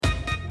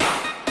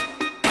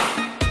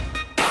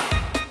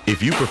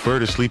If you prefer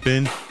to sleep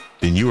in,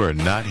 then you are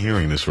not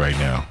hearing this right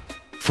now.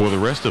 For the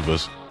rest of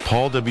us,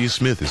 Paul W.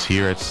 Smith is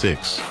here at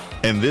 6.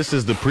 And this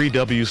is the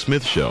Pre-W.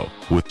 Smith Show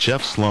with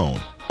Jeff Sloan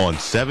on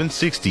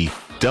 760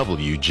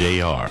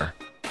 WJR.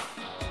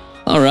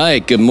 All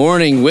right, good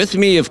morning. With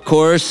me, of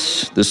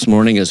course, this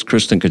morning is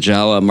Kristen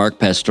Kajawa, Mark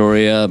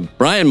Pastoria,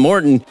 Brian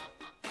Morton.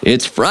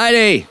 It's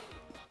Friday.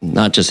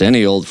 Not just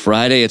any old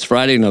Friday. It's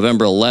Friday,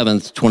 November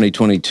 11th,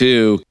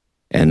 2022,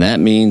 and that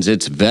means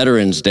it's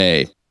Veterans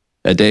Day,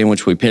 a day in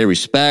which we pay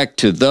respect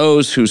to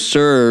those who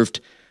served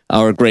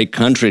our great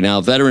country.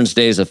 Now, Veterans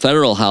Day is a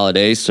federal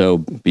holiday, so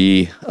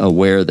be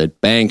aware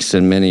that banks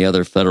and many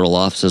other federal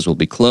offices will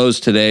be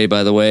closed today,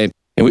 by the way.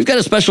 And we've got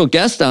a special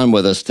guest on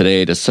with us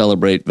today to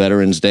celebrate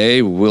Veterans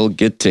Day. We'll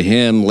get to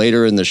him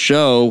later in the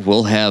show.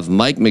 We'll have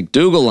Mike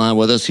McDougall on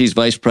with us. He's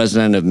Vice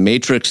President of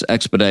Matrix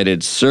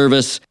Expedited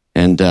Service,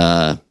 and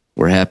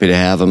we're happy to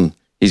have him.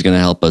 He's going to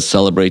help us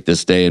celebrate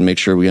this day and make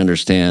sure we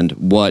understand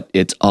what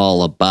it's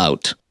all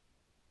about.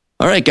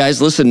 All right,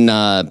 guys, listen,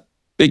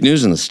 big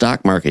news in the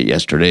stock market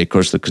yesterday. Of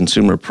course, the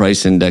consumer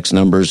price index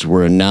numbers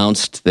were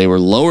announced. They were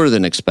lower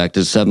than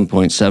expected,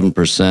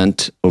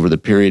 7.7% over the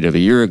period of a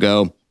year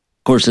ago.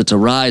 Of course, it's a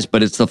rise,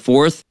 but it's the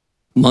fourth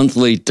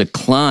monthly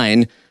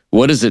decline.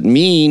 What does it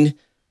mean?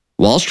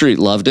 Wall Street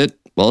loved it.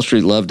 Wall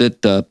Street loved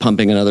it,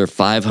 pumping another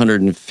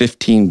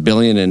 $515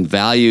 billion in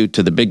value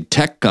to the big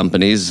tech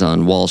companies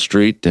on Wall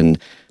Street. And,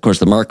 of course,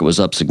 the market was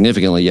up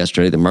significantly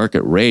yesterday. The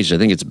market raged. I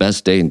think it's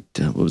best day in,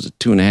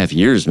 2.5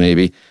 years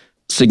maybe.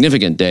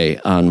 Significant day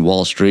on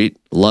Wall Street,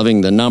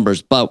 loving the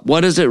numbers. But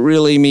what does it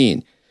really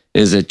mean?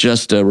 Is it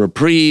just a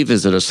reprieve?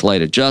 Is it a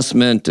slight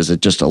adjustment? Is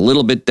it just a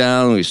little bit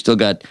down? We've still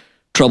got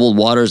troubled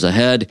waters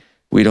ahead.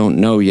 We don't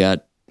know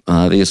yet,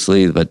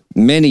 obviously, but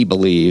many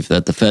believe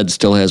that the Fed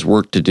still has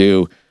work to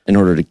do in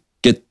order to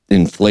get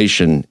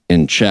inflation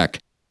in check.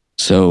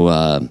 So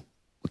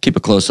we'll keep a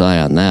close eye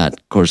on that.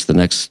 Of course, the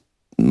next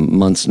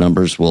month's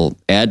numbers will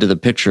add to the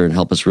picture and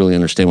help us really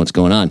understand what's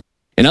going on.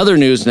 In other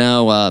news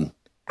now,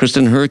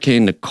 Kristen,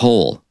 Hurricane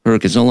Nicole.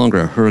 It's no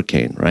longer a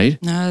hurricane,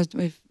 right? No,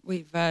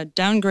 we've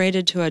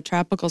downgraded to a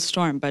tropical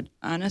storm, but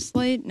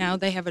honestly, now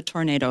they have a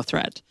tornado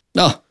threat.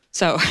 Oh.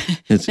 So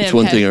it's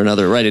one thing or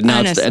another, right? And now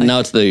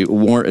it's the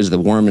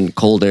warm and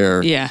cold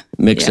air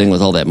mixing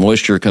with all that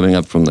moisture coming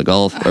up from the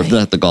Gulf, or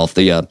not the Gulf,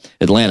 the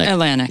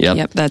Atlantic.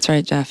 Yep, that's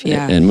right, Jeff.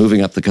 Yeah, and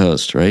moving up the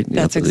coast, right?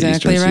 That's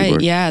exactly right.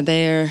 Seaboard. Yeah,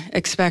 they're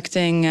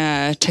expecting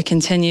to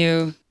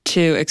continue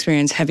to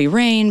experience heavy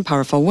rain,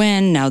 powerful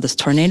wind. Now this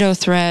tornado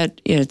threat,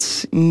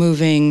 it's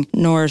moving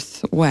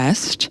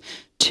northwest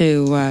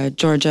to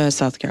Georgia,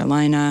 South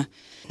Carolina.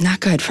 Not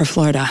good for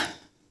Florida.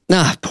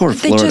 Poor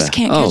Florida. They just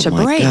can't catch a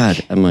break.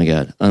 Oh, my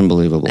God.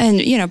 Unbelievable.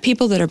 And,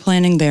 people that are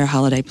planning their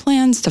holiday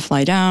plans to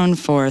fly down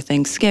for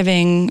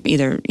Thanksgiving,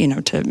 either,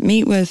 to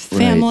meet with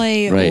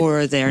family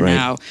or they're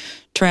now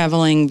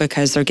traveling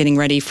because they're getting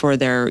ready for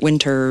their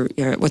winter,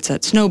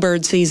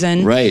 snowbird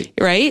season.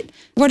 Right.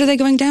 What are they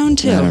going down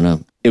to? I don't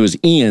know. It was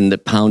Ian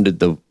that pounded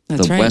the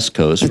West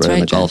Coast, on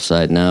the Gulf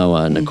side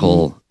now.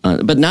 Nicole,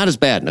 but not as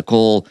bad.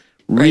 Nicole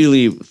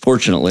really,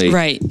 fortunately,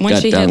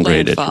 once she hit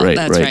landfall.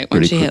 That's right.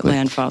 Once she hit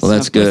landfall. Well,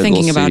 that's good. We're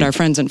thinking about our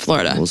friends in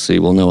Florida. We'll see.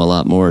 We'll know a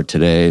lot more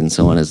today and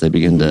so on as they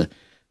begin to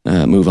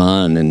move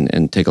on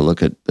and take a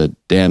look at the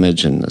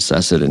damage and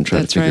assess it and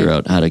try to figure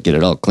out how to get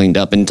it all cleaned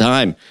up in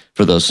time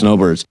for those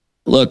snowbirds.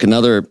 Look,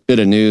 another bit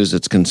of news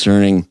that's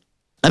concerning.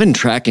 I've been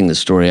tracking this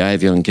story. I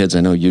have young kids. I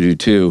know you do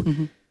too.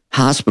 Mm-hmm.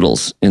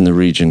 Hospitals in the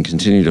region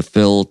continue to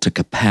fill to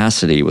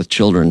capacity with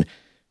children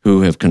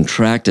who have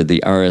contracted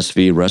the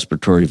RSV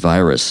respiratory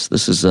virus.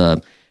 This is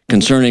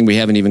concerning. We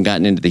haven't even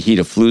gotten into the heat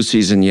of flu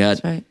season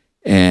yet. That's right.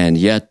 And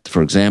yet,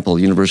 for example,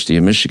 University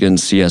of Michigan,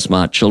 C.S.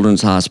 Mott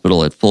Children's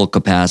Hospital at full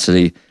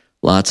capacity,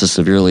 lots of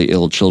severely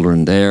ill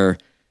children there.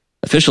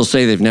 Officials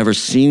say they've never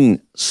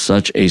seen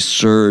such a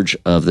surge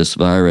of this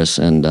virus,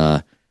 and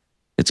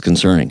it's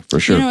concerning, for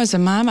sure. As a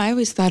mom, I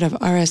always thought of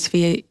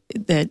RSV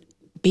that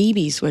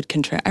babies would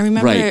contract. I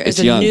remember as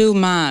a new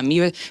mom,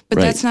 but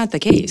that's not the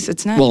case.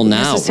 It's not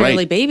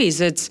necessarily babies.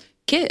 It's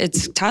kids.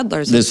 It's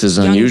toddlers. This is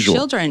young unusual.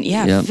 Children.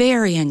 Yeah,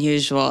 very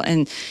unusual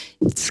and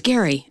it's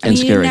scary.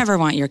 You never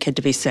want your kid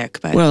to be sick.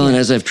 But and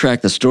as I've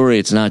tracked the story,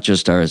 it's not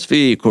just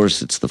RSV. Of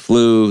course, it's the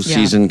flu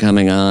season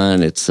coming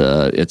on. It's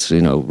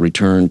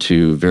return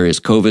to various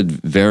COVID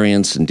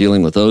variants and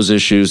dealing with those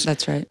issues.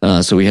 That's right.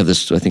 So we have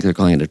this. I think they're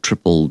calling it a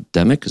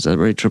triple-demic. Is that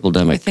right?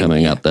 Triple-demic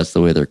coming up. That's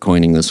the way they're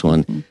coining this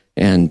one. Mm-hmm.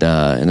 And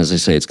as I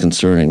say, it's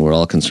concerning. We're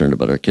all concerned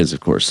about our kids,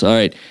 of course. All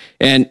right.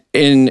 And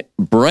in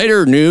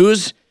brighter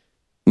news,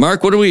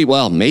 Mark,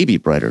 maybe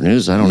brighter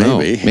news. I don't know.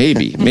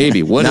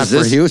 Maybe. What is this?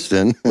 Not for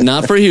Houston.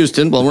 Not for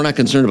Houston. Well, we're not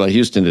concerned about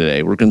Houston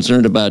today. We're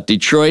concerned about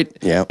Detroit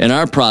and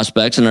our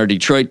prospects and our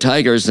Detroit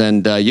Tigers.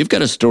 And you've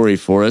got a story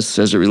for us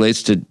as it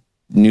relates to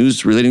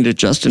news relating to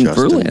Justin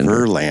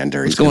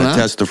Verlander. He's going to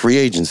test the free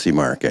agency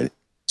market.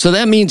 So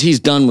that means he's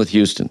done with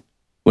Houston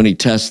when he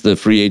tests the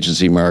free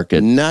agency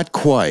market. Not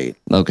quite.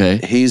 Okay.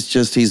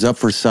 He's up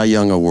for Cy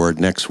Young Award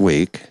next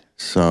week.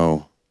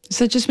 So Does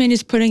that just mean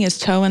he's putting his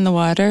toe in the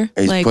water?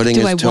 He's putting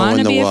his toe in the water. Do I want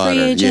to be a free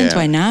agent? Yeah. Do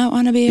I not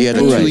want to be a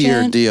free agent? He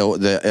had a 2-year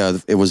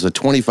deal. It was a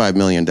 $25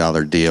 million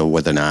deal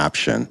with an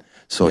option.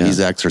 So he's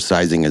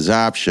exercising his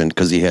option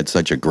because he had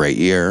such a great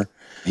year.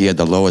 He had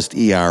the lowest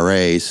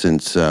ERA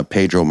since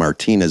Pedro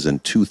Martinez in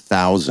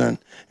 2000.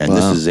 And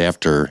this is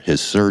after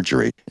his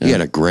surgery. Yeah. He had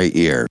a great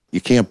year.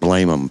 You can't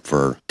blame him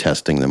for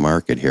testing the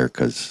market here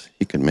because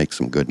he could make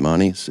some good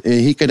money.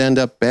 He could end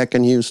up back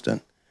in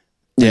Houston.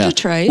 Yeah.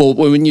 Detroit. Well,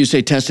 when you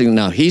say testing,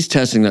 now he's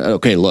testing.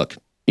 Okay, look,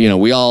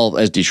 we all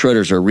as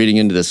Detroiters are reading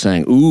into this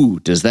saying, ooh,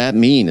 does that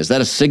mean? Is that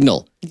a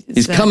signal?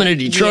 He's coming to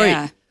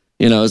Detroit.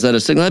 Yeah. Is that a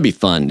signal? That'd be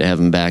fun to have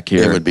him back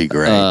here. It would be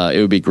great. It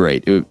would be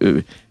great.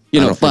 I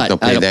don't think they'll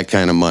pay that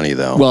kind of money,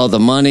 though. Well, the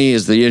money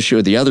is the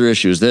issue. The other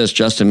issue is this.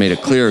 Justin made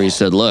it clear. He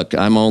said, look,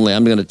 I'm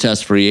going to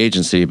test free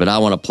agency, but I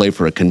want to play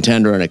for a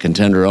contender and a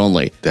contender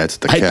only. That's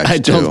the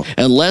catch, too.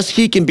 Unless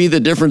he can be the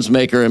difference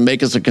maker and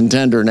make us a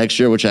contender next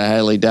year, which I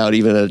highly doubt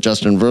even a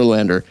Justin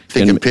Verlander. If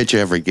he can pitch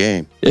every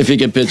game. If he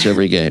can pitch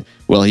every game.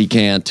 Well, he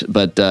can't,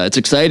 but it's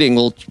exciting.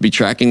 We'll be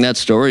tracking that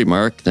story,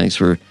 Mark. Thanks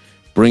for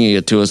bringing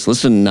it to us.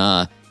 Listen,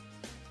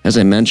 as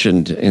I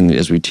mentioned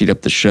as we teed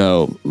up the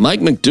show,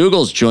 Mike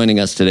McDougall is joining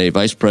us today,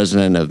 Vice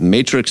President of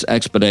Matrix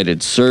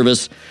Expedited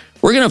Service.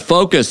 We're going to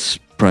focus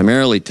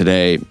primarily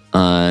today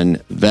on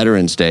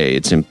Veterans Day,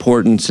 its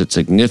importance, its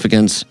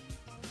significance.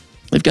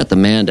 We've got the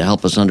man to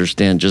help us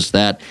understand just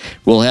that.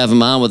 We'll have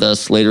him on with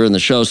us later in the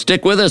show.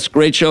 Stick with us.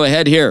 Great show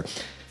ahead here.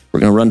 We're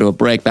going to run to a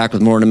break. Back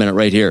with more in a minute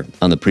right here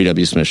on the Pre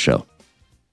W. Smith Show.